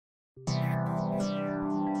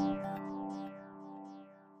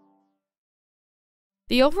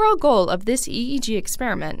The overall goal of this EEG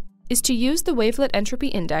experiment is to use the Wavelet entropy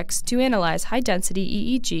index to analyze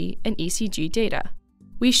high-density EEG and ECG data.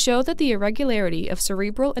 We show that the irregularity of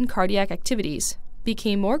cerebral and cardiac activities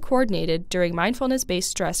became more coordinated during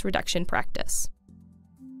mindfulness-based stress reduction practice.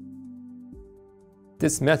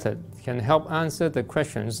 This method can help answer the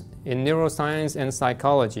questions in neuroscience and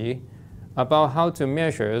psychology about how to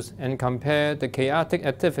measure and compare the chaotic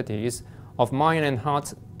activities of mind and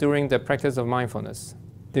heart during the practice of mindfulness.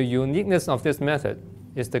 The uniqueness of this method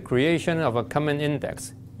is the creation of a common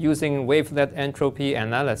index using wavelet entropy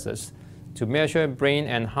analysis to measure brain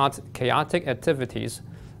and heart chaotic activities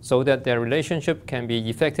so that their relationship can be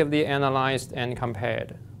effectively analyzed and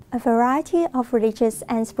compared. A variety of religious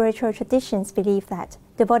and spiritual traditions believe that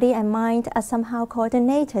the body and mind are somehow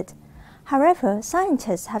coordinated. However,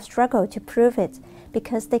 scientists have struggled to prove it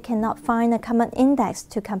because they cannot find a common index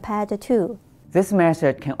to compare the two. This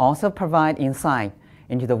method can also provide insight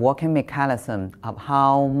into the working mechanism of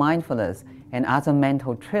how mindfulness and other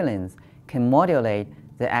mental trillions can modulate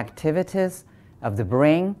the activities of the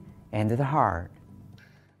brain and the heart.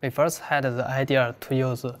 We first had the idea to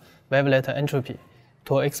use wavelet entropy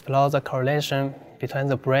to explore the correlation between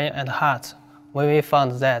the brain and heart, when we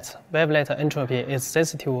found that wavelet entropy is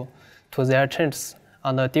sensitive to their changes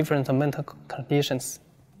under different mental conditions.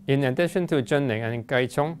 In addition to Junling and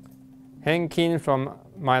Jicong, Heng Qin from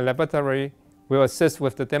my laboratory will assist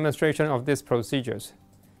with the demonstration of these procedures.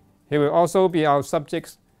 He will also be our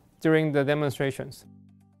subject during the demonstrations.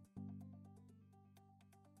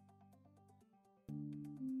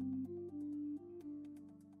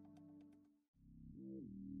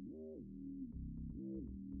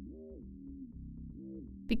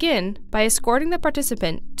 Begin by escorting the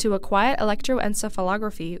participant to a quiet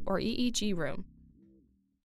electroencephalography or EEG room.